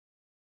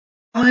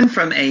I'm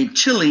from a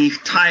chilly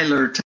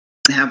Tyler.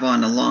 I have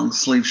on a long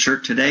sleeve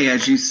shirt today,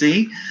 as you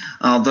see.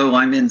 Although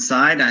I'm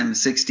inside, I'm a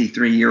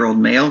 63-year-old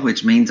male,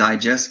 which means I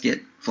just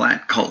get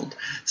flat cold.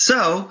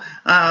 So,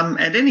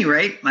 at any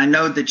rate, I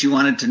know that you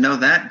wanted to know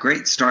that.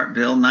 Great start,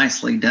 Bill.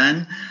 Nicely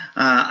done.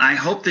 I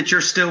hope that you're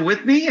still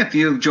with me if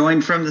you have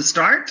joined from the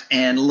start,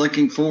 and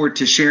looking forward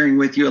to sharing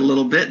with you a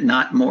little bit,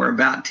 not more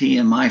about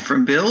TMI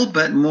from Bill,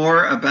 but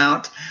more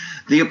about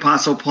the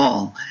Apostle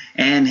Paul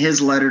and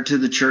his letter to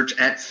the church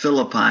at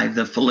Philippi,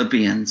 the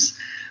Philippians.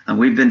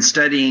 We've been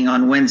studying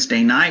on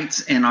Wednesday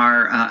nights in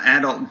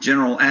our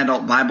general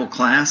adult Bible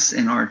class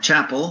in our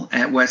chapel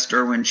at West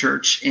Irwin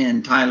Church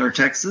in Tyler,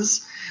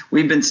 Texas.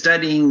 We've been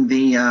studying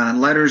the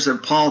letters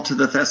of Paul to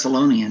the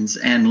Thessalonians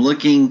and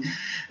looking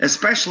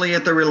especially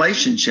at the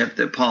relationship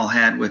that Paul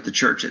had with the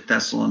church at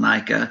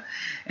Thessalonica.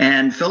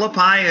 And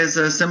Philippi is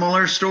a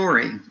similar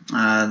story.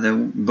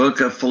 The book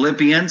of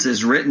Philippians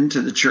is written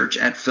to the church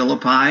at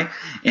Philippi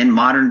in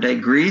modern-day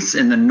Greece,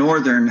 in the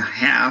northern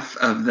half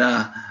of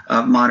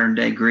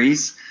modern-day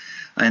Greece.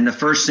 In the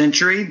first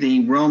century,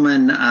 the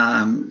Roman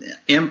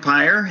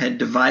Empire had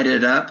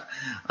divided up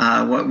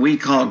what we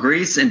call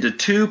Greece into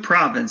two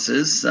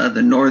provinces,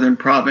 the northern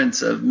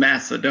province of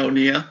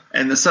Macedonia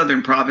and the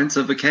southern province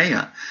of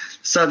Achaia.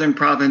 Southern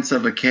province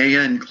of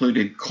Achaia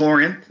included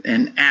Corinth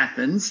and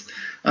Athens.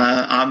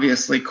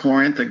 Obviously,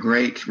 Corinth, a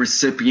great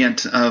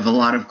recipient of a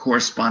lot of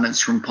correspondence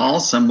from Paul.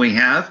 Some we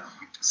have,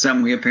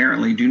 some we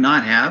apparently do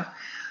not have.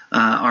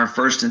 Our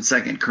 1st and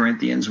 2nd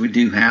Corinthians we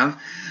do have.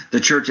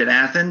 The church at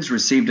Athens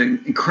received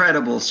an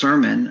incredible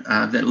sermon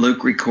that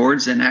Luke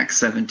records in Acts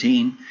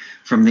 17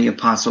 from the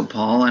Apostle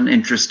Paul, an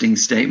interesting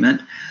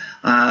statement.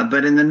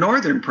 But in the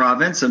northern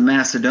province of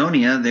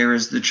Macedonia, there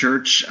is the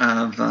church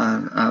of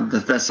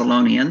the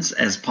Thessalonians,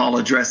 as Paul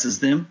addresses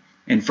them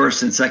in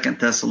 1st and 2nd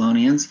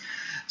Thessalonians.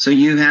 So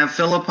you have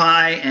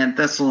Philippi and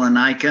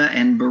Thessalonica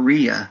and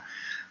Berea.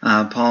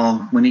 Paul,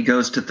 when he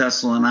goes to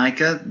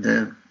Thessalonica,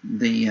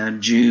 the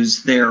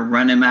Jews there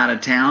run him out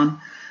of town,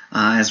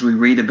 as we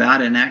read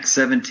about in Acts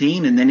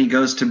 17. And then he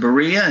goes to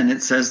Berea, and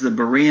it says the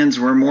Bereans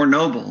were more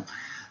noble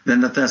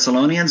than the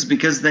Thessalonians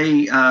because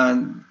they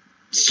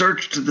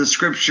searched the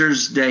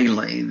scriptures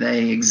daily.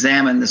 They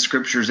examined the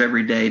scriptures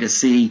every day to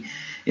see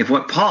if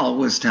what Paul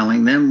was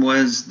telling them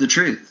was the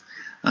truth.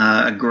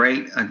 A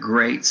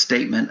great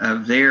statement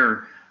of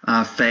their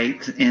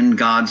faith in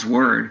God's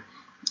word.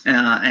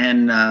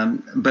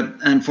 But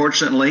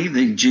unfortunately,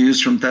 the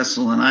Jews from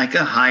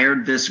Thessalonica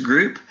hired this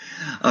group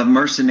of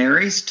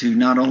mercenaries to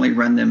not only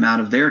run them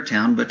out of their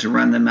town, but to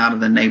run them out of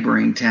the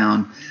neighboring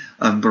town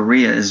of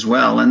Berea as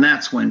well. And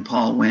that's when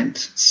Paul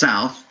went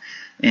south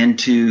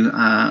into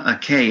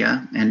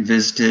Achaia and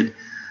visited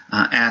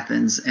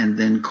Athens and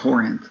then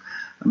Corinth.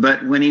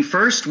 But when he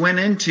first went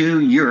into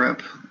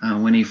Europe,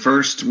 when he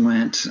first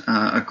went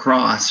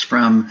across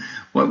from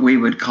what we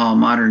would call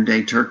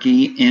modern-day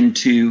Turkey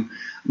into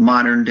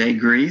modern-day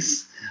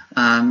Greece,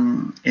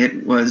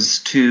 it was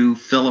to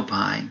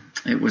Philippi.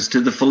 It was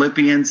to the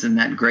Philippians, and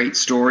that great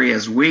story,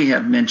 as we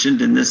have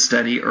mentioned in this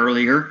study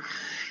earlier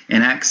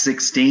in Acts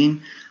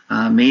 16,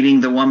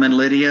 meeting the woman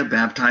Lydia,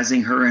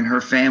 baptizing her and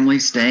her family,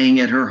 staying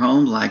at her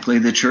home, likely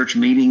the church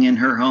meeting in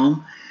her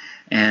home,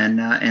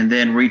 and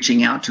then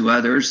reaching out to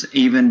others,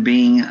 even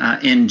being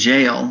in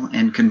jail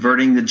and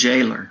converting the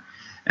jailer,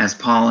 as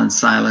Paul and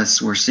Silas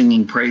were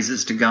singing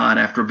praises to God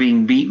after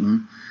being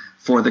beaten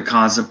for the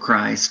cause of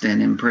Christ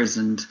and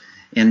imprisoned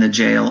in the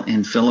jail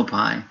in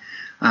Philippi.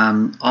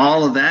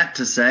 All of that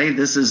to say,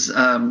 this is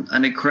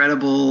an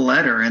incredible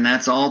letter, and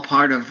that's all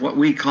part of what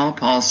we call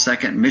Paul's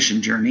second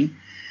mission journey.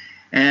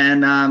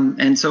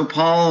 And so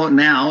Paul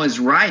now is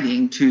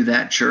writing to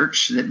that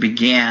church that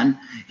began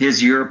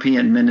his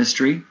European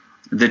ministry,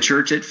 the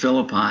church at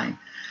Philippi.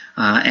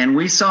 And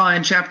we saw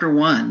in chapter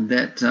 1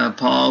 that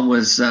Paul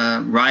was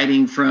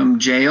writing from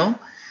jail,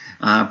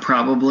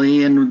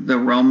 probably in the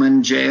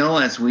Roman jail,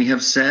 as we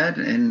have said,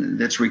 and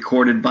that's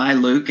recorded by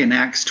Luke in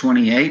Acts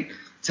 28.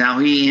 It's how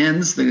he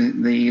ends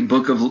the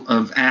book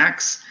of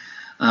Acts,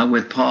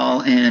 with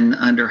Paul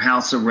under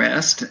house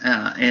arrest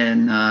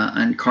and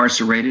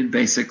incarcerated,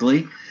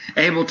 basically,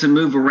 able to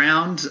move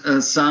around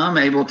some,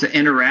 able to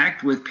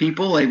interact with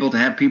people, able to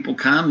have people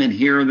come and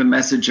hear the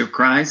message of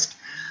Christ,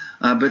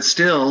 but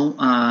still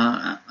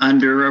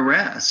under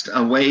arrest,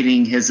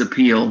 awaiting his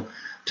appeal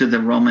to the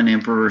Roman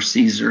Emperor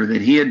Caesar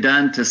that he had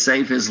done to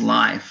save his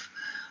life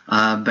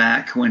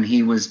back when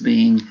he was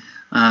being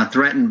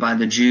threatened by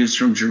the Jews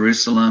from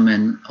Jerusalem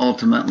and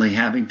ultimately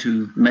having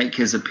to make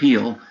his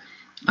appeal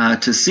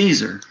to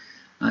Caesar,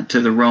 to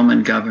the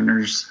Roman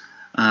governors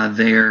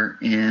there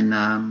in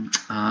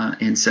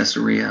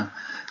Caesarea.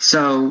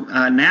 So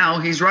now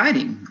he's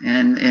writing,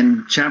 and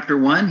in chapter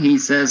 1 he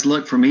says,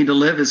 look, for me to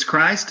live is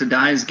Christ, to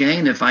die is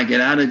gain. If I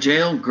get out of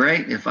jail,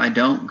 great. If I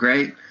don't,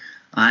 great.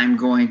 I'm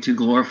going to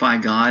glorify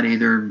God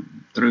either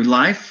through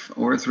life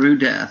or through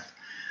death.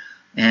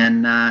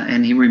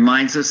 And he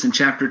reminds us in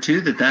chapter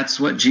 2 that that's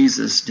what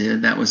Jesus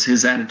did. That was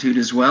his attitude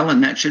as well,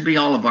 and that should be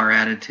all of our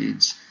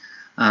attitudes.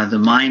 The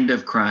mind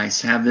of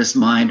Christ. Have this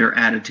mind or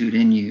attitude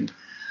in you.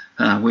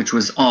 which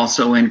was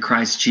also in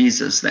Christ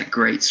Jesus, that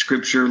great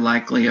scripture,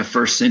 likely a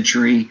first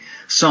century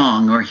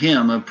song or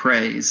hymn of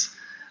praise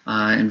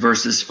in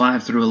verses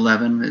 5 through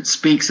 11. It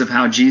speaks of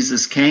how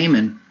Jesus came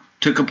and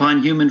took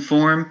upon human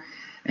form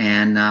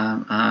and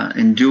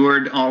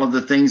endured all of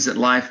the things that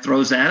life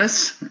throws at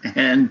us,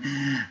 and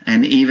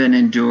even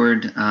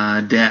endured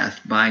death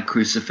by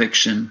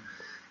crucifixion,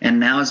 and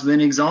now has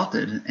been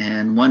exalted.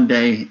 And one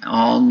day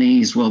all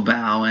knees will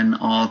bow and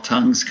all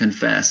tongues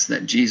confess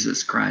that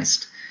Jesus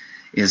Christ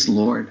is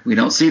Lord. We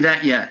don't see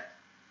that yet.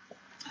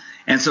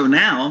 And so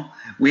now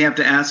we have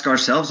to ask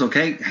ourselves,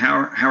 okay,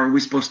 how are we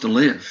supposed to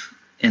live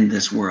in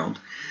this world?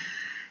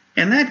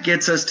 And that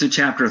gets us to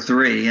chapter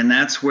 3, and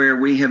that's where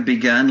we have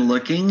begun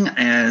looking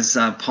as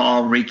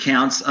Paul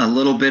recounts a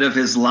little bit of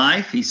his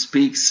life. He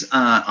speaks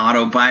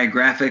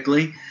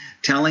autobiographically,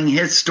 telling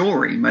his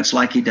story, much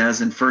like he does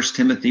in 1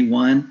 Timothy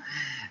 1,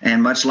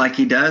 and much like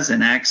he does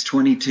in Acts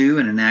 22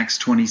 and in Acts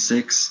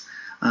 26.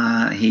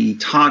 He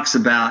talks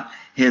about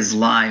his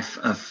life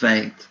of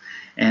faith.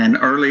 And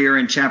earlier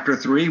in chapter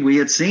 3, we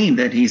had seen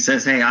that he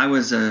says, hey, I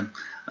was a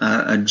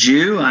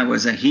Jew, I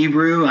was a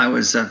Hebrew, I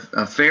was a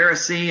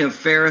Pharisee of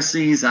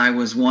Pharisees. I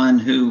was one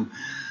who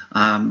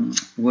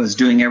was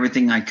doing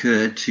everything I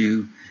could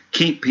to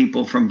keep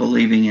people from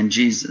believing in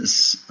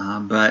Jesus,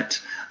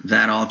 but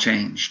that all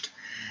changed.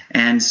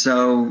 And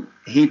so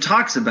he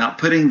talks about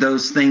putting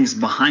those things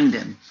behind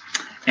him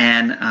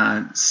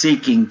and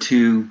seeking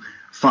to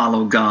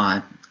follow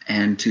God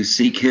and to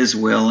seek his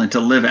will and to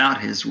live out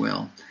his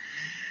will.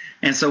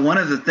 And so one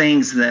of the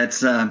things that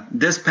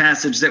this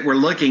passage that we're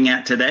looking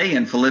at today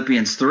in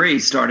Philippians 3,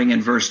 starting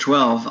in verse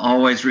 12,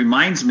 always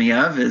reminds me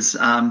of is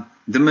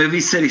the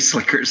movie City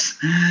Slickers.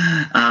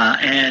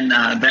 And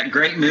that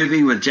great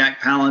movie with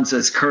Jack Palance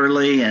as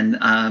Curly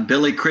and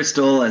Billy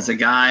Crystal as a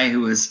guy who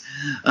was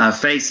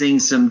facing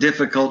some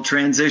difficult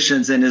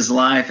transitions in his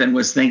life and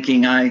was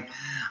thinking,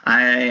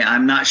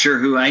 I'm not sure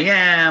who I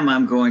am.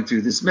 I'm going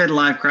through this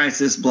midlife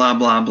crisis, blah,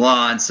 blah,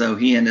 blah. And so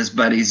he and his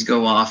buddies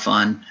go off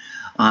on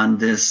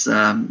this,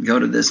 go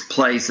to this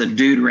place, a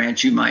dude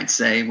ranch, you might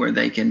say, where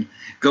they can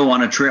go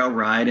on a trail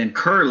ride. And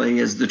Curly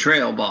is the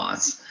trail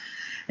boss.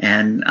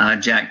 And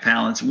Jack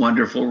Palance,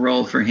 wonderful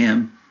role for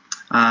him.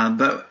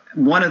 But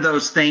one of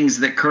those things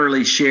that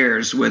Curly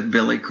shares with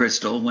Billy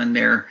Crystal when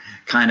they're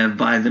kind of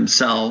by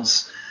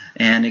themselves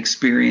and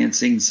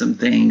experiencing some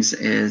things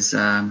is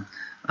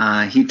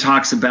he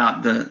talks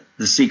about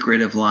the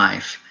secret of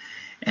life.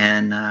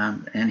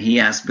 And he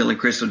asked Billy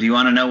Crystal, do you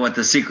want to know what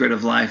the secret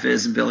of life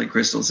is? And Billy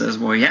Crystal says,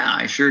 well, yeah,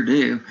 I sure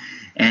do.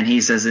 And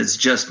he says, it's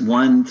just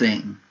one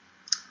thing.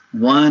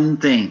 One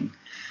thing.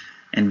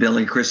 And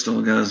Billy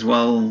Crystal goes,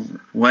 well,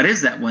 what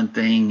is that one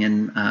thing?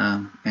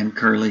 And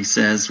Curly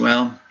says,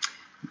 well,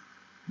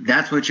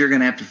 that's what you're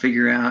going to have to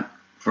figure out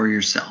for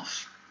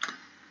yourself.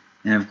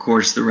 And of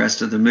course, the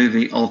rest of the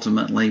movie,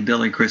 ultimately,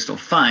 Billy Crystal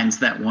finds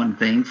that one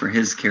thing for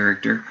his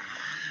character.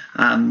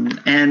 And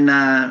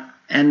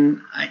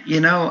you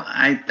know,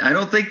 I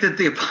don't think that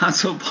the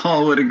Apostle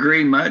Paul would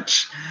agree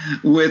much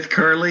with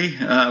Curly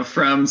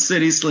from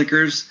City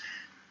Slickers,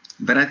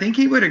 but I think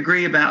he would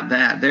agree about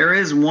that. There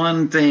is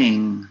one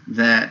thing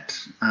that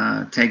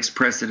takes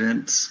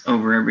precedence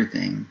over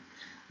everything.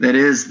 That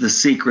is the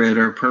secret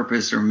or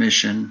purpose or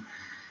mission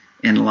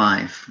in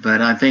life.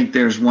 But I think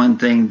there's one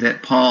thing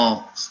that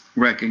Paul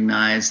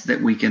recognized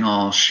that we can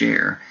all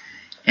share.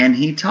 And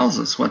he tells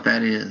us what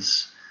that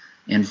is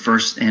in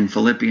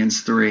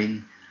Philippians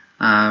 3.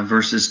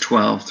 Verses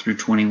 12 through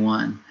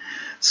 21.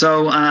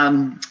 So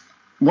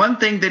one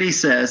thing that he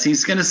says,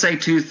 he's going to say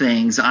two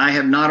things. I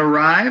have not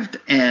arrived,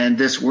 and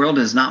this world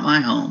is not my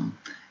home.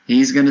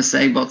 He's going to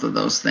say both of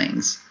those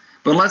things.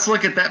 But let's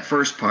look at that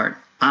first part.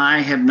 I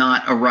have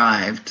not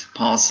arrived,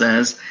 Paul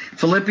says.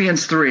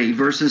 Philippians 3,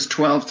 verses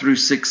 12 through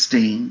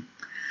 16.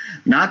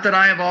 Not that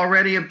I have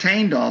already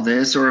obtained all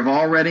this or have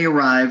already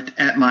arrived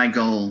at my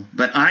goal,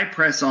 but I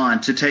press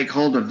on to take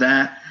hold of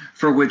that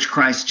for which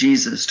Christ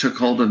Jesus took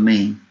hold of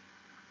me.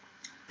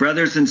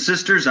 Brothers and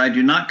sisters, I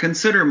do not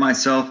consider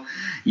myself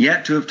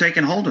yet to have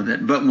taken hold of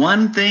it. But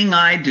one thing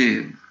I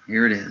do,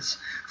 here it is,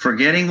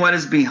 forgetting what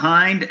is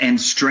behind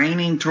and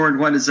straining toward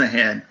what is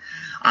ahead,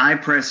 I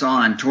press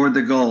on toward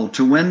the goal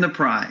to win the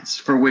prize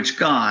for which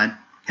God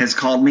has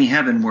called me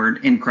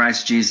heavenward in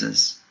Christ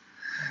Jesus.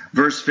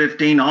 Verse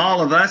 15,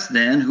 all of us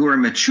then who are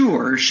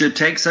mature should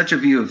take such a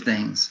view of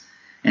things.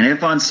 And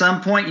if on some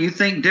point you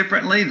think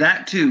differently,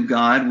 that too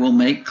God will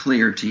make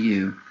clear to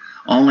you.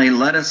 Only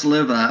let us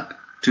live up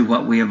to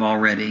what we have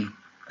already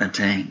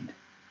attained.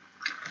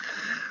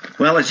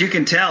 Well, as you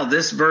can tell,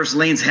 this verse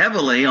leans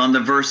heavily on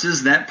the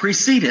verses that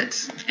precede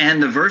it.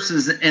 And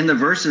in the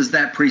verses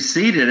that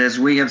precede it, as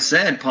we have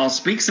said, Paul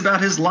speaks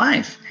about his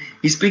life.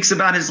 He speaks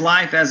about his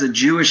life as a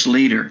Jewish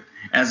leader,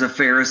 as a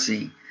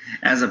Pharisee,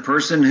 as a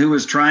person who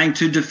was trying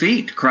to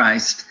defeat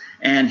Christ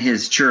and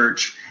his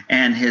church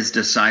and his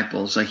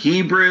disciples, a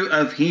Hebrew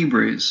of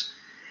Hebrews.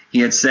 He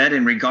had said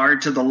in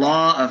regard to the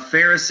law of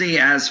Pharisee,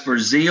 as for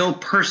zeal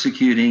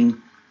persecuting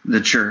the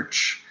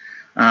church.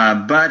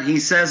 But he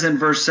says in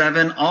verse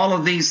 7, all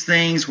of these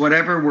things,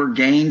 whatever were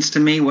gains to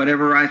me,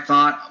 whatever I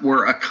thought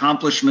were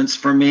accomplishments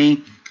for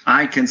me,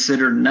 I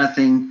consider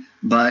nothing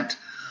but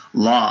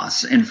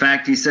loss. In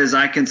fact, he says,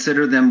 I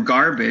consider them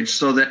garbage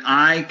so that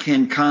I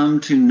can come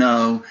to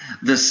know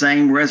the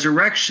same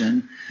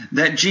resurrection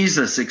that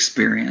Jesus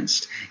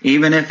experienced,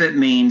 even if it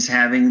means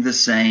having the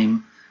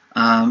same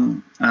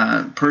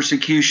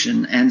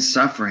persecution and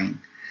suffering.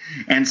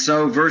 And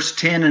so verse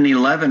 10 and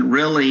 11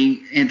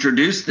 really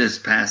introduce this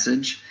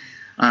passage.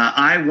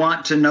 I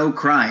want to know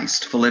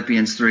Christ,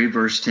 Philippians 3,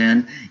 verse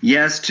 10.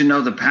 Yes, to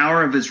know the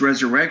power of his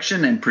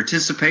resurrection and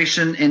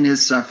participation in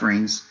his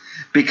sufferings,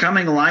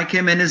 becoming like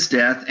him in his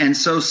death, and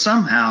so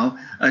somehow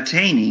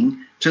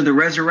attaining to the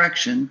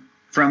resurrection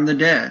from the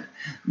dead.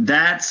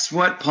 That's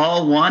what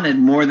Paul wanted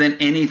more than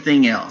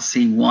anything else.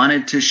 He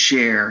wanted to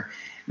share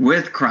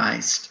with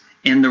Christ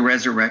in the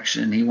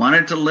resurrection. He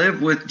wanted to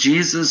live with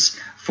Jesus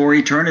for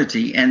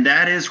eternity, and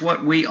that is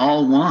what we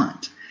all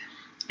want.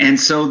 And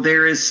so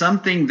there is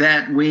something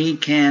that we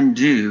can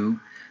do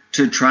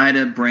to try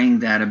to bring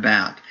that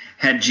about.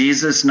 Had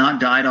Jesus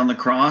not died on the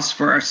cross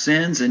for our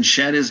sins and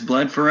shed his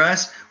blood for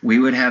us, we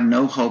would have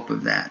no hope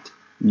of that.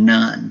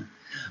 None.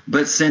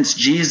 But since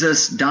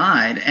Jesus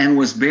died and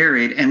was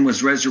buried and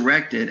was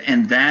resurrected,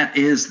 and that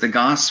is the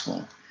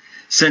gospel,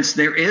 since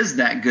there is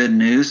that good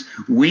news,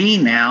 we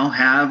now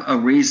have a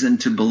reason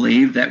to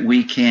believe that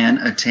we can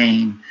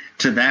attain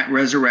to that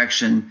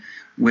resurrection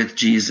with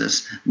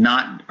Jesus.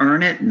 Not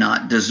earn it,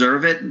 not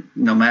deserve it.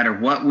 No matter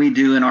what we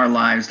do in our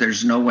lives,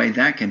 there's no way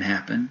that can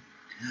happen.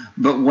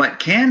 But what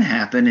can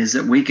happen is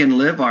that we can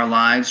live our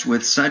lives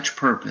with such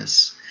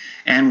purpose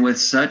and with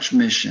such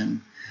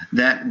mission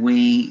that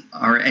we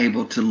are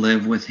able to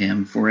live with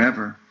him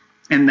forever.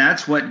 And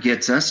that's what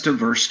gets us to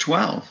verse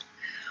 12.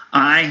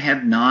 I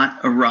have not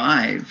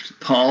arrived.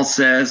 Paul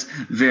says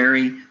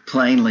very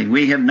plainly,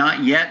 we have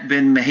not yet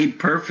been made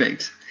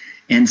perfect.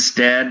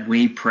 Instead,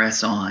 we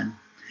press on.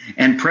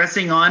 And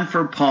pressing on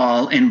for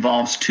Paul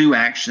involves two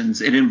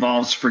actions. It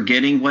involves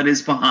forgetting what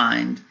is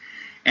behind,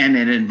 and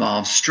it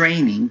involves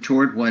straining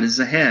toward what is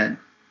ahead.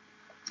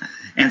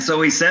 And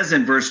so he says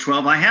in verse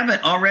 12, I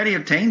haven't already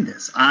obtained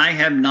this. I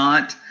have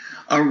not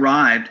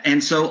arrived.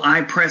 And so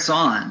I press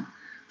on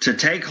to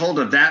take hold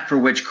of that for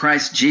which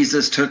Christ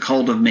Jesus took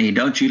hold of me.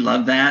 Don't you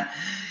love that?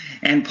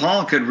 And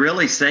Paul could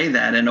really say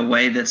that in a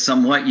way that's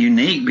somewhat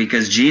unique,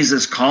 because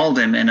Jesus called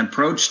him and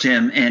approached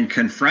him and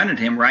confronted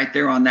him right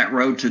there on that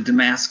road to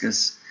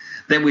Damascus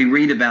that we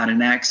read about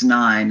in Acts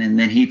 9, and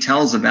then he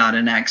tells about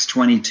in Acts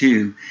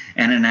 22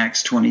 and in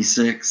Acts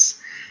 26.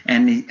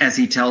 And as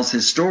he tells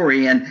his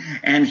story,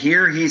 and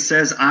here he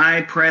says,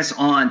 I press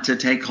on to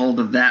take hold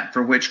of that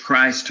for which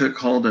Christ took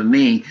hold of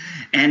me.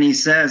 And he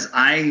says,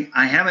 I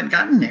haven't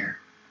gotten there.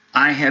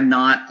 I have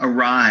not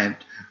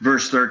arrived.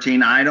 Verse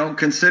 13, I don't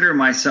consider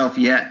myself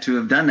yet to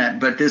have done that,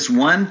 but this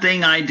one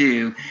thing I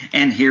do,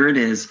 and here it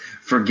is,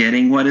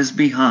 forgetting what is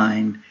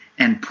behind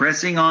and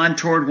pressing on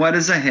toward what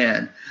is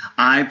ahead,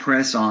 I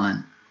press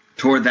on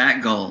toward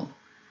that goal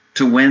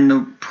to win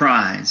the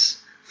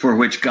prize for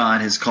which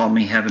God has called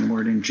me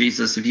heavenward in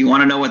Jesus. If you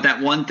want to know what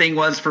that one thing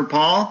was for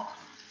Paul,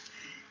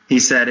 he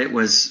said it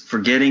was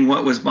forgetting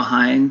what was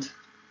behind,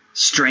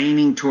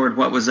 straining toward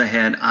what was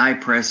ahead. I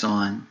press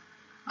on.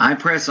 I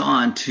press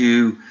on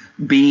to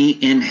be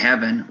in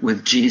heaven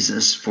with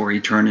Jesus for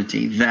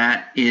eternity.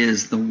 That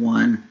is the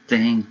one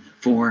thing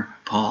for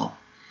Paul.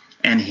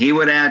 And he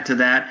would add to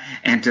that,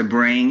 and to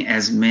bring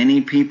as many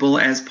people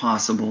as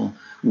possible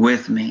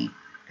with me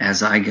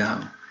as I go.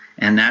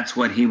 And that's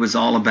what he was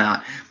all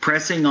about.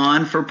 Pressing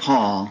on for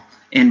Paul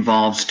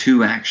involves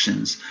two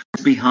actions.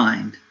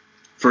 Behind,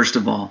 first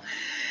of all.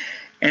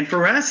 And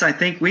for us, I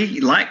think we,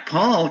 like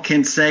Paul,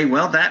 can say,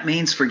 well, that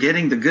means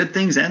forgetting the good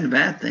things and the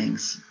bad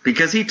things.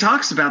 Because he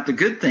talks about the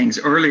good things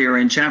earlier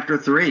in chapter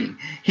 3.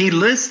 He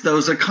lists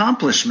those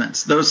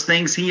accomplishments, those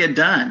things he had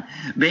done.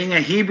 Being a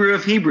Hebrew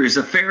of Hebrews,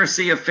 a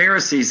Pharisee of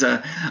Pharisees,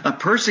 a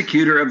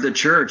persecutor of the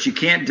church. You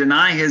can't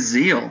deny his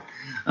zeal.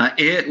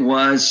 It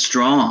was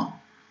strong.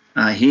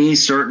 He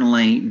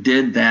certainly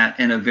did that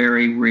in a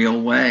very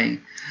real way.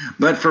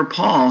 But for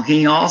Paul,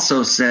 he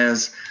also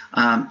says,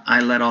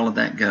 I let all of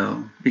that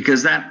go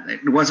because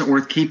it wasn't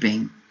worth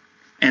keeping.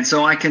 And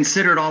so I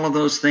considered all of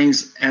those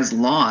things as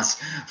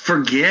loss.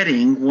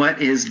 Forgetting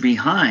what is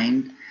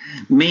behind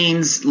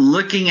means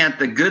looking at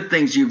the good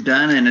things you've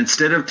done, and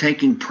instead of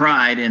taking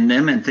pride in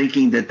them and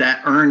thinking that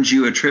that earns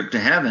you a trip to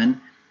heaven,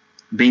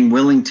 being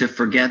willing to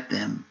forget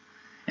them.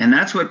 And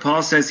that's what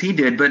Paul says he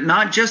did, but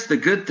not just the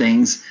good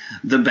things,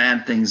 the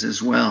bad things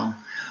as well.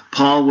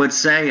 Paul would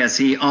say, as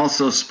he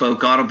also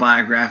spoke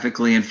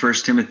autobiographically in 1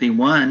 Timothy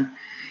 1,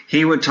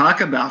 he would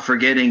talk about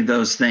forgetting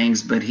those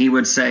things, but he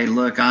would say,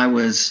 look, I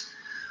was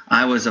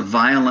a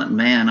violent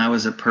man. I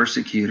was a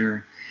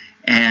persecutor.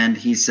 And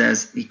he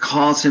says, he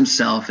calls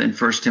himself in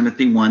 1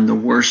 Timothy 1, the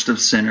worst of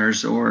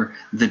sinners, or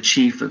the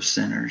chief of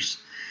sinners.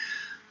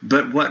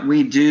 But what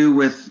we do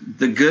with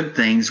the good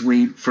things,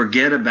 we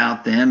forget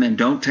about them and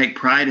don't take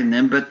pride in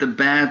them, but the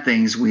bad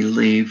things we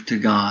leave to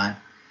God.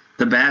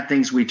 The bad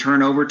things we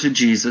turn over to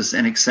Jesus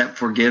and accept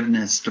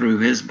forgiveness through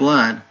his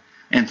blood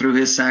and through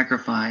his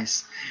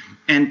sacrifice.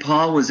 And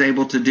Paul was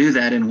able to do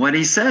that. And what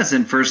he says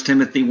in 1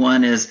 Timothy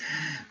 1 is,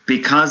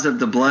 because of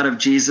the blood of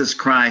Jesus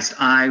Christ,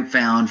 I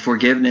found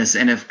forgiveness.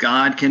 And if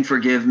God can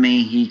forgive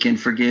me, he can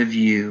forgive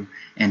you,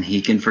 and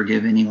he can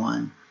forgive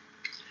anyone.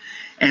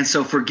 And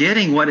so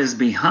forgetting what is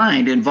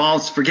behind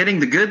involves forgetting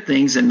the good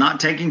things and not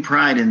taking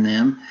pride in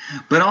them,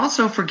 but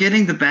also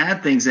forgetting the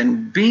bad things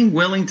and being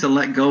willing to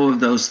let go of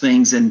those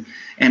things and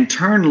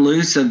turn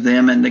loose of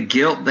them and the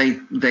guilt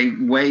they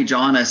wage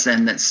on us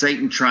and that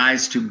Satan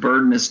tries to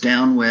burden us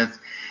down with,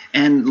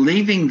 and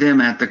leaving them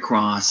at the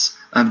cross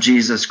of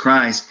Jesus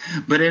Christ.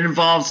 But it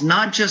involves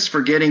not just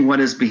forgetting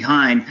what is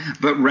behind,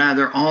 but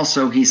rather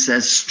also, he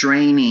says,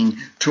 straining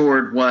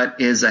toward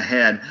what is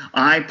ahead.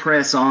 I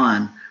press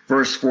on,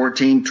 verse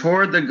 14,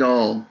 toward the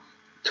goal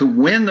to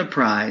win the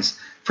prize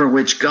for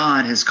which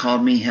God has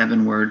called me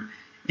heavenward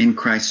in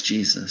Christ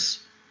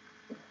Jesus.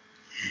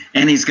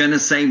 And he's going to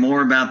say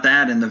more about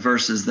that in the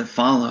verses that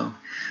follow.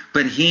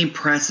 But he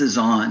presses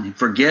on,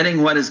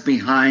 forgetting what is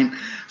behind,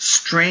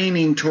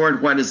 straining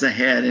toward what is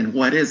ahead. And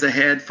what is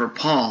ahead for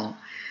Paul,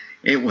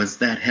 it was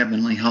that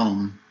heavenly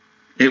home.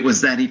 It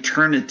was that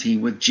eternity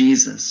with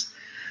Jesus.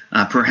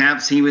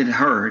 Perhaps he had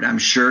heard, I'm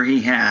sure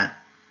he had,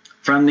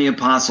 from the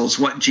apostles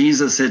what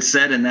Jesus had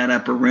said in that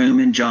upper room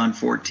in John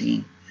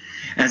 14.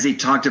 As he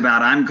talked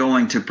about, I'm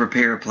going to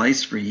prepare a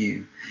place for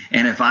you.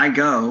 And if I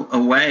go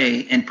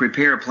away and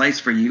prepare a place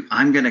for you,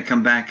 I'm going to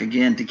come back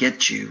again to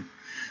get you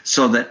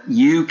so that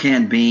you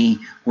can be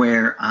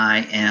where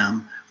I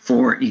am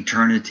for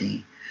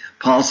eternity.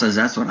 Paul says,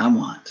 that's what I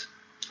want.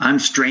 I'm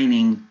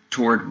straining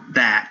toward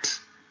that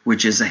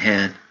which is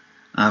ahead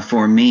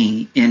for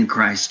me in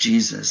Christ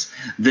Jesus.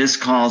 This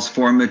calls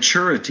for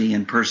maturity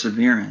and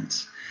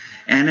perseverance.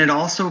 And it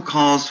also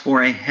calls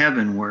for a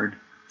heavenward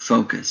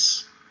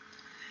focus.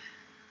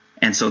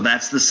 And so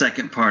that's the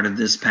second part of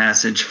this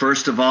passage.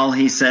 First of all,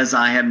 he says,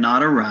 I have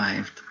not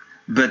arrived.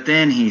 But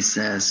then he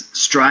says,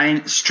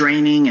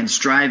 straining and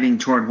striving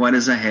toward what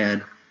is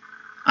ahead,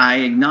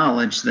 I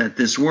acknowledge that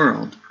this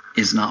world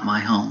is not my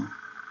home.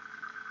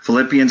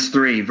 Philippians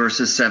 3,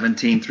 verses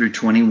 17 through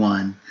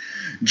 21.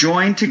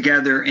 Join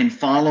together in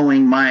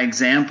following my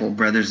example,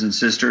 brothers and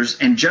sisters,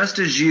 and just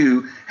as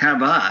you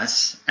have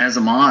us as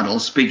a model,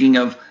 speaking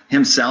of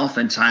himself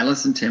and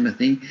Silas and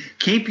Timothy,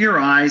 keep your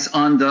eyes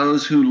on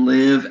those who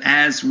live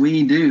as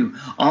we do.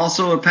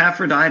 Also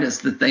Epaphroditus,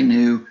 that they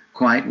knew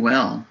quite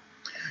well.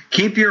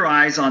 Keep your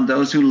eyes on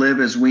those who live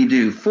as we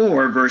do.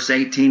 For, verse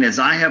 18, as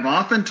I have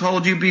often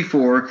told you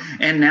before,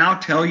 and now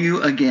tell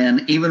you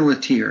again, even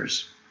with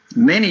tears,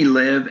 many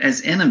live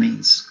as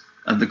enemies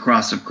of the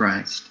cross of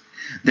Christ.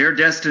 Their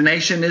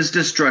destination is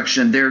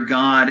destruction. Their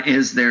God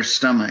is their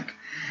stomach,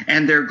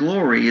 and their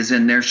glory is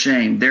in their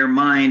shame. Their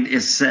mind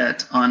is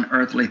set on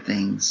earthly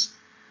things.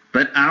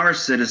 But our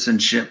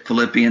citizenship,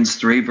 Philippians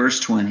 3, verse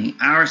 20,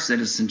 our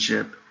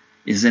citizenship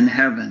is in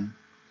heaven.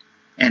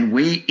 And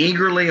we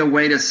eagerly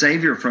await a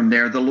Savior from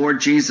there, the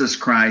Lord Jesus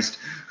Christ,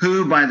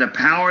 who, by the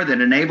power that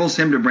enables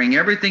him to bring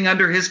everything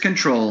under his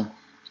control,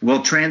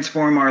 will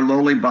transform our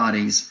lowly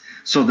bodies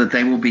so that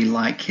they will be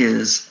like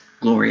his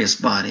glorious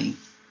body.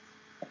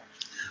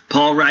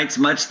 Paul writes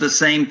much the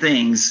same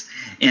things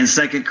in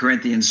 2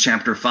 Corinthians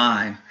chapter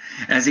 5,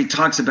 as he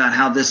talks about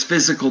how this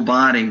physical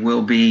body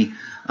will be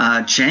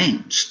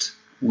changed.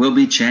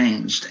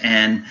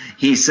 And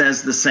he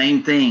says the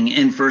same thing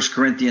in 1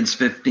 Corinthians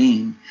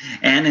 15.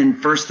 And in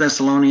 1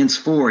 Thessalonians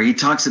 4, he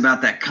talks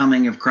about that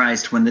coming of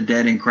Christ when the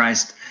dead in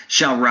Christ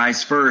shall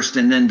rise first.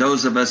 And then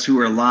those of us who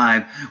are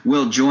alive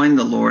will join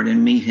the Lord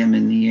and meet him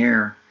in the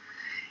air.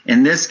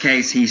 In this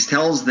case, he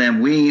tells them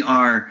we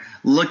are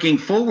looking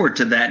forward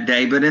to that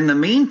day. But in the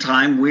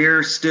meantime,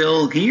 we're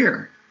still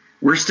here.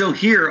 We're still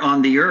here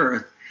on the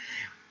earth.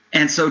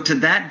 And so to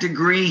that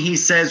degree, he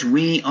says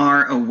we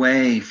are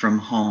away from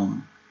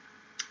home.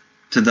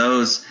 To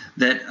those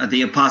that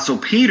the Apostle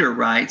Peter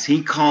writes,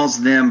 he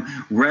calls them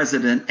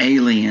resident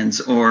aliens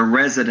or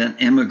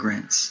resident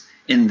immigrants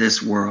in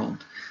this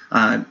world.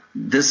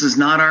 This is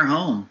not our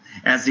home.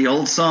 As the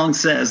old song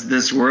says,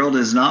 this world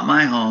is not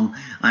my home.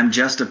 I'm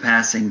just a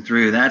passing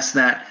through. That's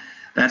that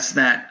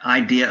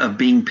idea of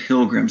being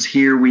pilgrims.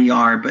 Here we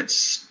are, but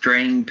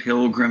straying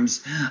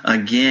pilgrims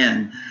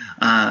again.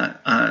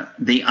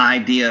 The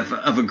idea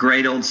of a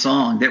great old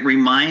song that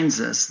reminds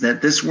us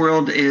that this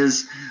world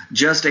is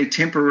just a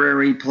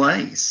temporary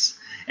place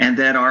and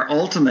that our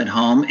ultimate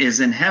home is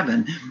in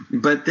heaven.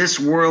 But this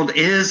world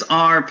is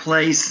our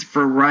place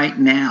for right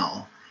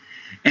now.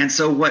 And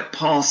so what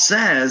Paul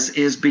says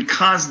is,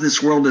 because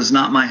this world is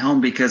not my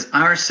home, because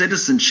our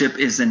citizenship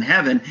is in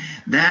heaven,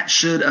 that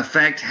should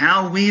affect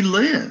how we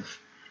live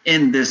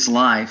in this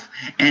life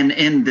and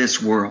in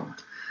this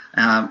world.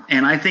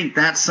 And I think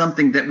that's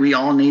something that we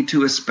all need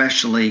to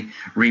especially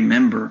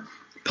remember.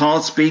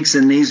 Paul speaks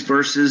in these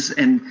verses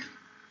and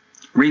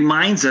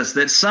reminds us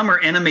that some are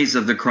enemies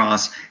of the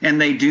cross and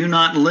they do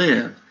not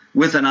live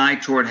with an eye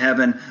toward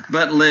heaven,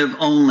 but live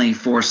only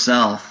for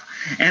self.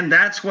 And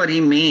that's what he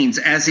means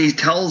as he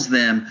tells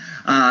them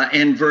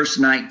in verse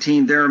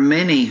 19. There are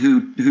many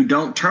who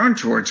don't turn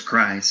towards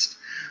Christ.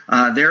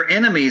 They're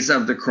enemies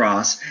of the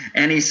cross.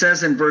 And he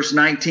says in verse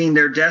 19,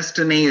 their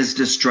destiny is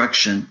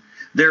destruction.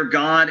 Their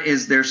God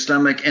is their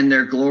stomach, and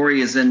their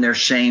glory is in their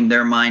shame.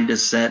 Their mind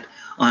is set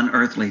on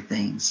earthly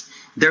things.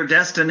 Their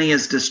destiny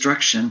is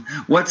destruction.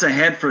 What's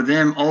ahead for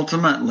them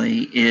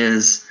ultimately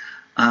is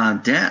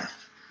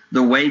death.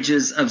 The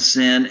wages of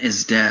sin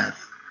is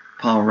death.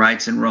 Paul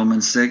writes in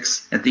Romans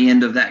 6 at the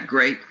end of that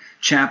great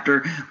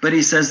chapter, but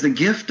he says the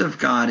gift of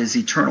God is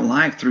eternal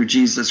life through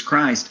Jesus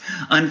Christ.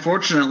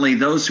 Unfortunately,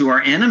 those who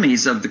are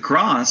enemies of the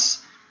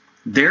cross,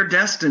 their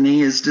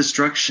destiny is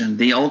destruction.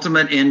 The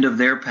ultimate end of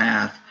their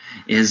path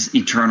is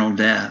eternal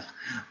death.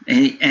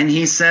 And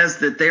he says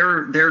that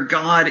their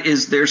God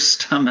is their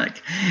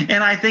stomach.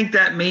 And I think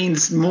that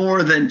means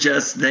more than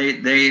just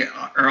they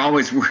are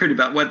always worried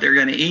about what they're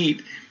going to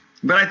eat.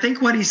 But I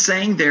think what he's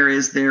saying there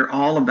is they're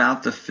all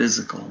about the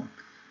physical.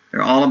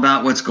 They're all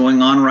about what's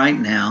going on right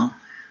now.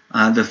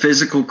 The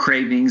physical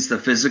cravings, the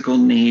physical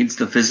needs,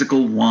 the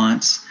physical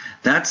wants.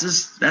 That's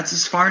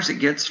as far as it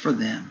gets for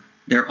them.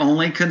 They're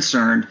only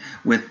concerned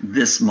with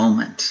this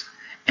moment.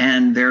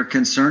 And they're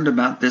concerned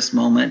about this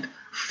moment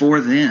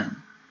for them.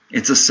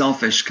 It's a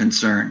selfish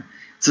concern.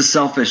 It's a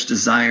selfish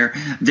desire.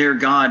 Their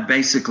God,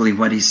 basically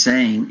what he's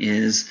saying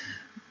is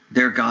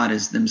their God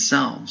is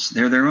themselves.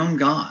 They're their own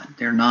God.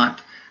 They're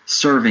not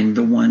serving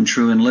the one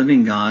true and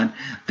living God.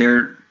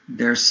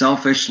 They're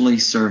selfishly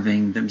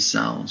serving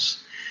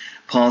themselves.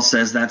 Paul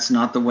says that's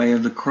not the way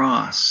of the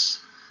cross.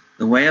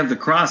 The way of the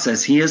cross,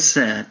 as he has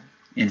said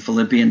in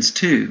Philippians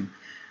 2,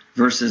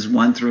 verses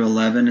 1 through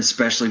 11,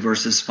 especially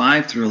verses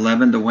 5 through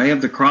 11, the way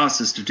of the cross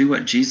is to do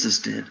what Jesus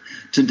did,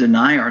 to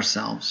deny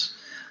ourselves,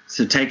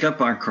 to take up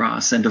our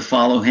cross and to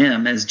follow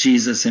him as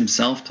Jesus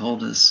himself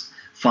told us.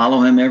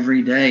 Follow him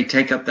every day.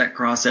 Take up that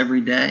cross every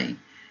day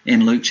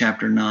in Luke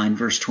chapter 9,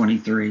 verse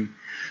 23.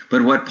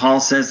 But what Paul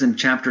says in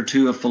chapter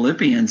 2 of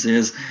Philippians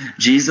is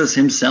Jesus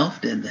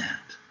himself did that.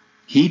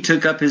 He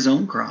took up his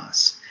own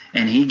cross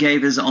and he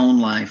gave his own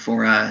life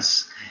for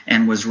us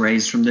and was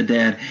raised from the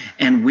dead.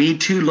 And we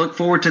too look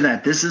forward to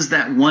that. This is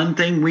that one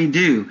thing we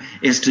do,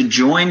 is to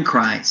join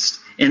Christ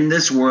in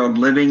this world,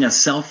 living a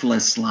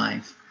selfless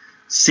life,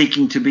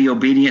 seeking to be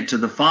obedient to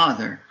the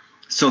Father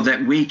so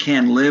that we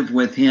can live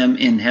with him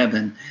in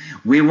heaven.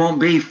 We won't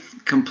be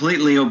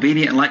completely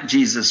obedient like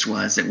Jesus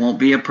was. It won't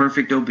be a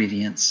perfect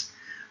obedience.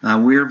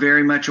 We're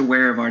very much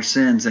aware of our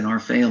sins and our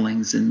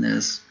failings in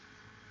this.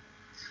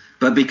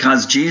 But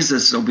because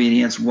Jesus'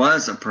 obedience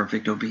was a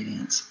perfect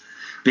obedience,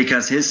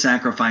 because his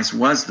sacrifice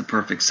was the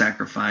perfect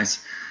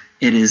sacrifice,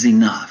 it is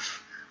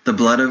enough. The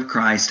blood of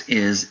Christ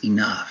is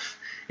enough.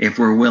 If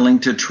we're willing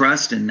to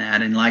trust in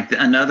that, and like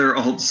another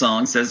old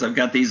song says, I've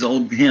got these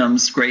old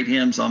hymns, great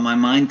hymns on my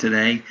mind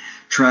today,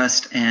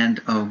 trust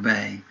and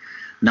obey.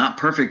 Not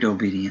perfect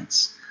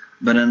obedience,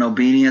 but an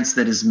obedience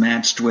that is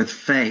matched with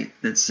faith,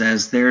 that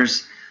says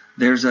there's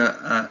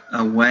a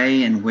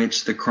way in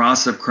which the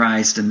cross of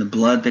Christ and the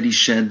blood that he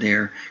shed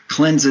there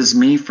cleanses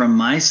me from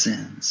my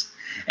sins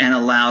and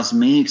allows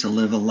me to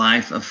live a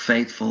life of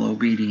faithful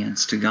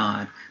obedience to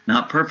God.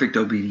 Not perfect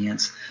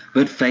obedience,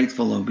 but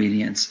faithful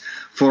obedience.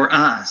 For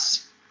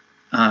us,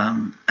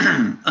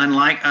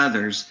 unlike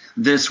others,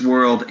 this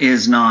world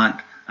is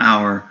not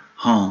our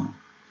home.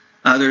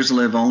 Others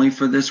live only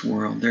for this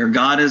world. Their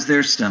God is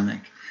their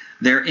stomach.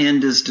 Their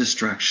end is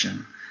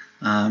destruction.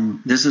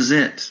 This is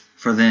it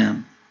for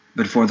them.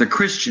 But for the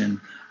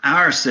Christian,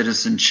 our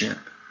citizenship,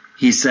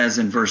 he says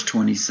in verse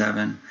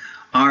 27,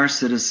 our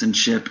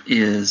citizenship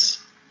is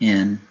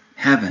in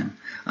heaven.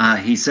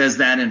 He says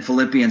that in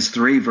Philippians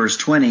 3, verse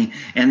 20.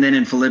 And then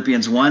in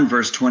Philippians 1,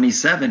 verse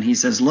 27, he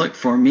says, look,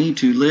 for me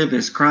to live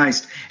is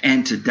Christ,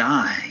 and to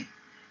die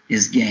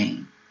is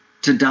gain.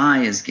 To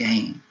die is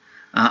gain.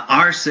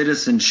 Our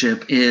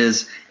citizenship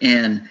is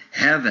in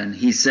heaven,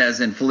 he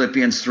says in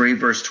Philippians 3,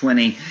 verse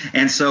 20.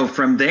 And so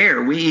from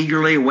there, we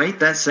eagerly await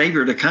that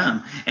Savior to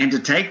come and to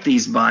take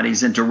these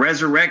bodies and to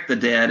resurrect the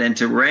dead and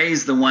to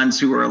raise the ones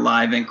who are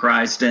alive in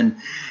Christ and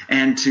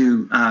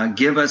to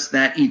give us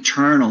that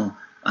eternal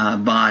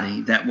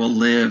body that will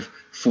live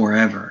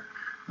forever.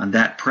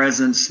 That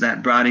presence,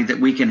 that body that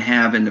we can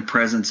have in the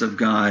presence of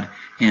God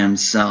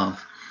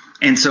himself.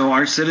 And so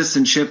our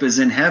citizenship is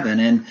in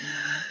heaven. And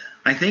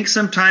I think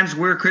sometimes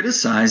we're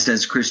criticized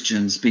as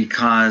Christians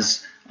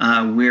because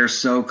we're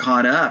so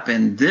caught up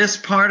in this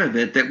part of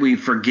it that we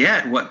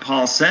forget what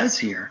Paul says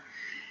here.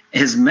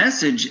 His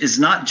message is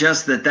not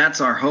just that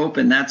that's our hope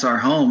and that's our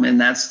home, and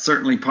that's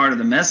certainly part of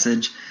the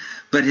message,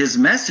 but his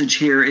message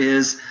here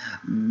is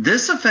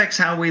this affects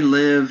how we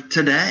live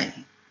today.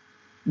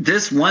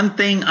 This one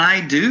thing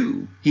I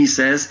do, he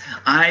says,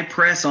 I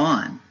press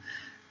on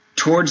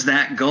towards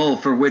that goal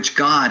for which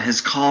God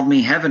has called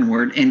me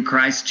heavenward in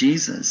Christ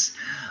Jesus.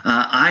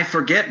 I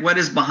forget what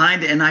is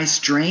behind and I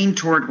strain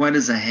toward what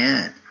is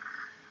ahead,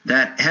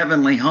 that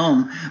heavenly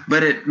home,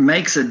 but it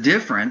makes a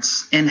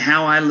difference in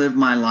how I live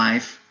my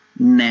life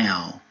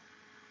now.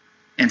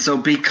 And so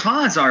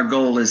because our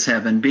goal is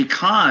heaven,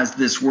 because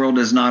this world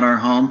is not our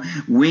home,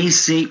 we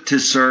seek to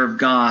serve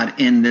God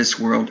in this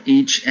world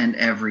each and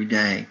every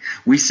day.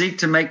 We seek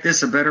to make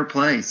this a better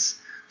place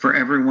for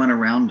everyone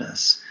around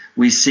us.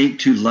 We seek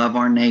to love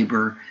our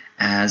neighbor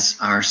as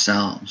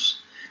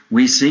ourselves.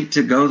 We seek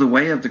to go the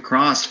way of the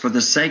cross for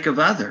the sake of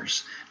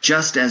others,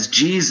 just as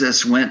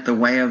Jesus went the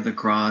way of the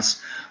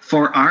cross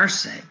for our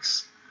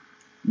sakes.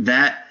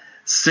 That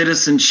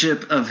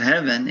citizenship of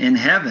heaven in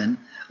heaven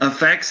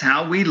affects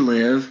how we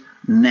live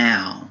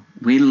now.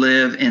 We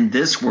live in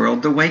this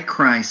world the way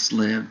Christ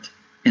lived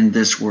in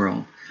this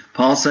world.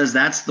 Paul says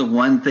that's the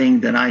one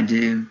thing that I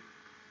do.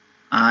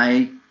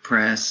 I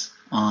press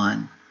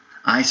on.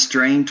 I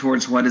strain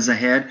towards what is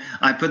ahead.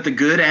 I put the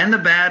good and the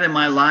bad in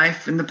my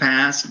life in the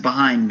past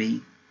behind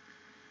me.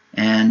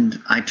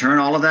 And I turn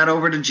all of that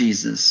over to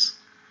Jesus.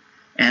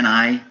 And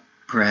I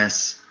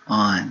press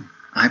on.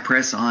 I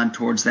press on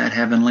towards that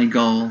heavenly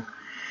goal.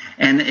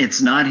 And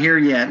it's not here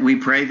yet. We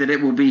pray that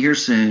it will be here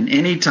soon.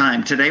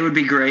 Anytime. Today would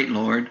be great,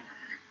 Lord.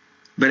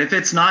 But if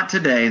it's not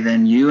today,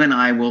 then you and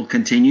I will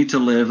continue to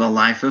live a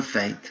life of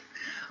faith,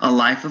 a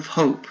life of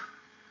hope,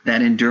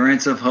 that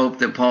endurance of hope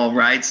that Paul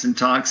writes and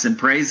talks and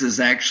praises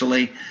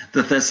actually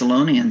the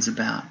Thessalonians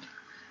about.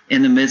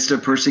 In the midst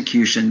of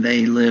persecution,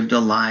 they lived a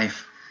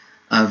life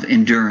of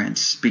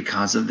endurance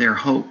because of their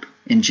hope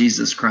in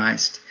Jesus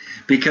Christ.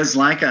 Because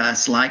like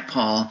us, like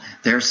Paul,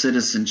 their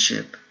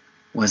citizenship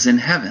was in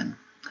heaven.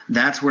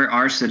 That's where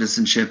our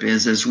citizenship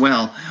is as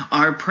well.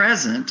 Our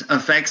present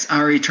affects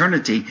our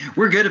eternity.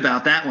 We're good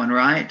about that one,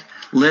 right?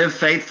 Live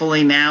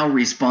faithfully now,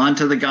 respond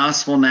to the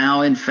gospel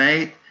now in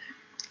faith,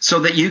 so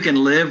that you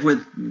can live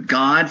with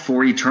God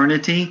for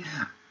eternity.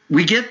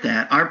 We get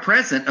that. Our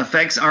present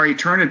affects our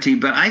eternity,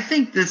 but I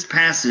think this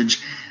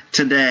passage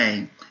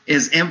today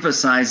is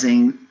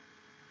emphasizing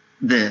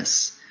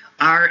this.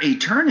 Our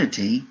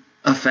eternity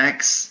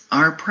affects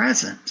our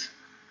present.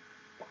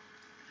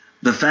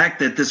 The fact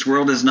that this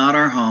world is not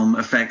our home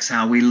affects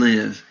how we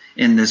live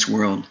in this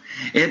world.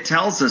 It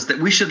tells us that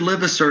we should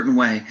live a certain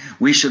way.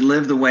 We should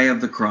live the way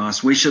of the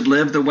cross. We should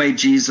live the way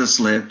Jesus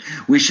lived.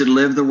 We should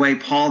live the way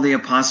Paul the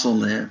Apostle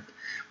lived.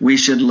 We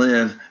should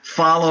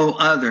follow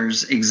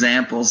others'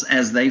 examples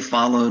as they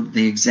followed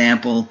the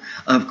example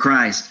of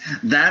Christ.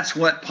 That's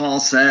what Paul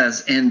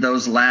says in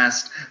those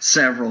last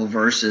several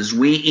verses.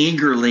 We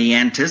eagerly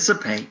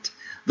anticipate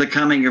the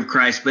coming of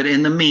Christ, but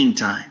in the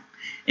meantime,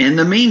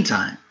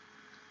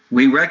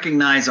 we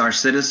recognize our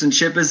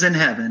citizenship is in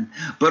heaven,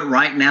 but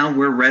right now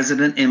we're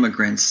resident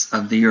immigrants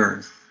of the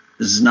earth.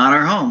 This is not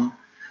our home,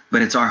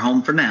 but it's our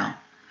home for now.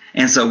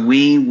 And so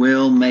we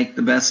will make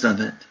the best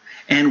of it.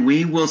 And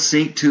we will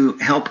seek to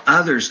help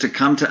others to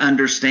come to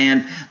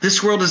understand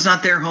this world is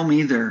not their home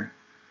either.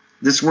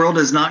 This world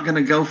is not going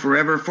to go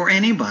forever for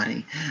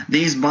anybody.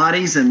 These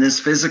bodies and this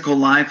physical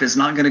life is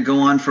not going to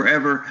go on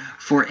forever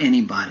for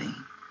anybody.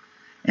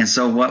 And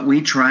so what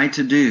we try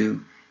to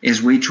do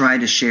is we try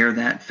to share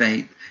that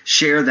faith,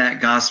 share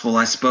that gospel.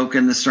 I spoke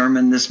in the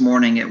sermon this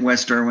morning at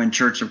West Irwin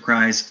Church of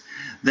Christ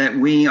that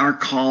we are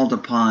called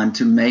upon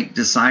to make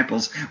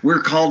disciples.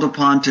 We're called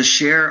upon to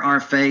share our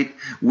faith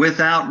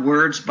without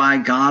words by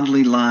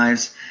godly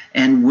lives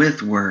and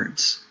with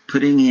words,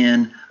 putting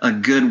in a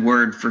good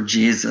word for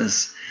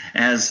Jesus.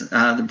 As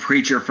the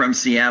preacher from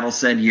Seattle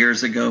said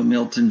years ago,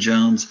 Milton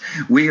Jones,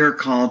 we are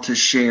called to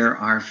share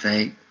our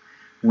faith.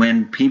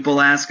 When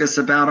people ask us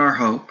about our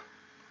hope,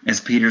 as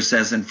Peter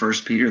says in 1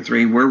 Peter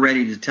 3, we're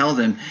ready to tell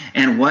them.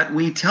 And what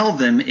we tell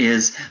them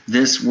is,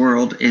 this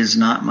world is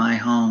not my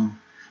home.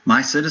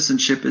 My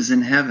citizenship is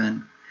in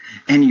heaven,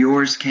 and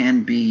yours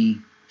can be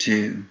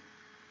too.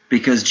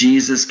 Because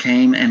Jesus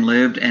came and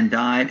lived and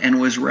died and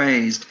was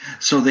raised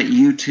so that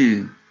you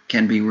too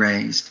can be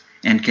raised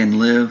and can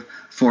live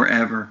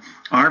forever.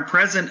 Our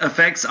present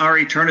affects our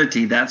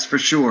eternity, that's for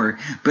sure,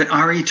 but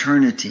our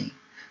eternity,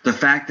 the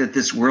fact that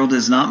this world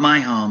is not my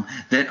home,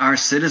 that our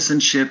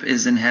citizenship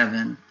is in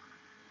heaven,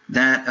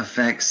 that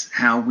affects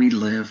how we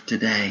live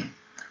today.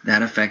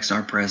 That affects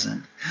our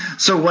present.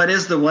 So what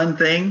is the one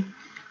thing?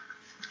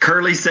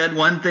 Curly said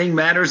one thing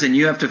matters, and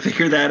you have to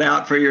figure that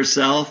out for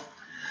yourself.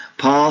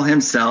 Paul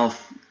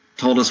himself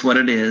told us what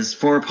it is.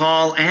 For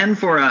Paul and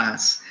for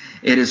us,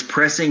 it is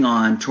pressing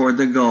on toward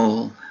the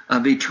goal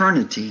of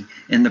eternity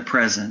in the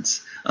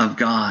presence of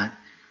God.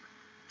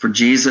 For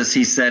Jesus,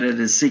 he said it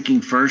is seeking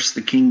first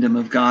the kingdom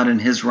of God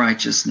and his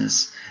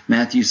righteousness.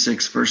 Matthew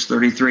 6, verse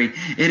 33.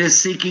 It is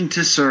seeking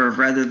to serve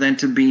rather than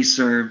to be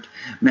served.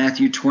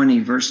 Matthew 20,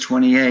 verse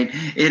 28.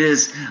 It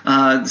is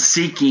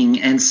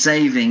seeking and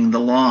saving the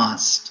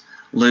lost.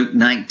 Luke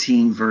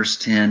 19, verse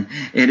 10.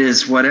 It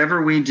is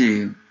whatever we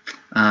do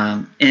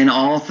in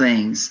all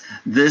things.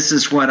 This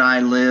is what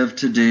I live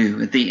to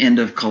do at the end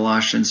of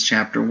Colossians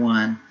chapter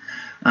 1.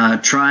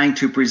 Trying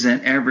to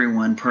present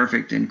everyone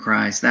perfect in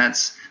Christ.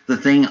 That's the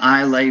thing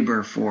I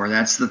labor for.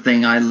 That's the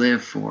thing I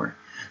live for.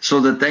 So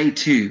that they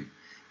too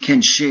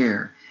can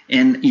share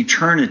in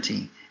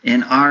eternity,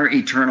 in our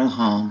eternal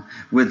home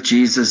with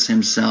Jesus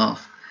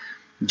himself.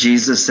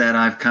 Jesus said,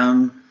 I've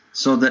come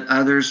so that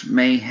others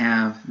may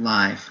have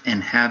life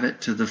and have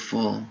it to the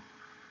full.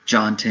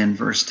 John 10,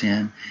 verse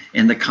 10,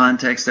 in the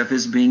context of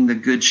his being the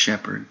good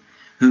shepherd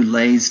who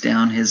lays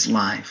down his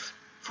life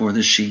for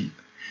the sheep.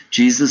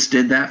 Jesus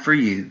did that for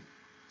you,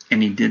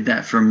 and he did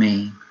that for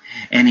me,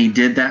 and he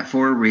did that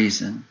for a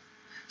reason,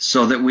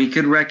 so that we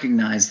could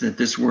recognize that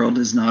this world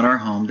is not our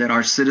home, that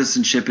our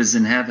citizenship is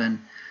in heaven,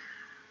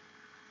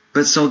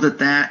 but so that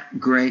that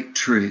great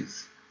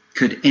truth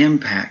could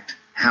impact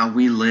how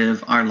we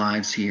live our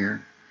lives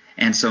here.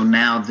 And so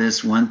now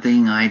this one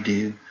thing I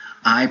do,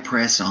 I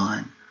press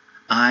on,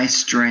 I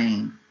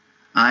strain,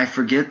 I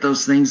forget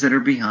those things that are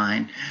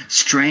behind,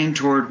 strain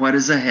toward what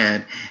is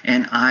ahead,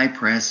 and I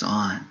press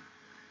on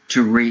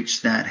to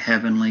reach that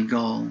heavenly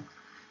goal,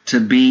 to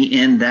be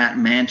in that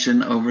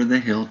mansion over the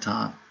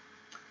hilltop,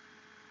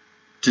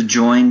 to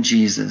join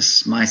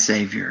Jesus, my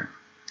Savior,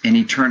 in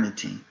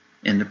eternity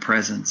in the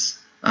presence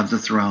of the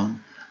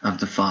throne of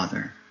the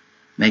Father.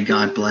 May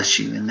God bless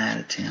you in that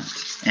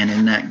attempt and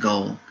in that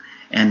goal,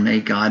 and may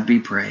God be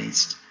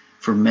praised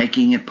for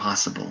making it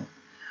possible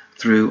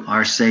through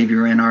our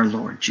Savior and our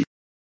Lord Jesus.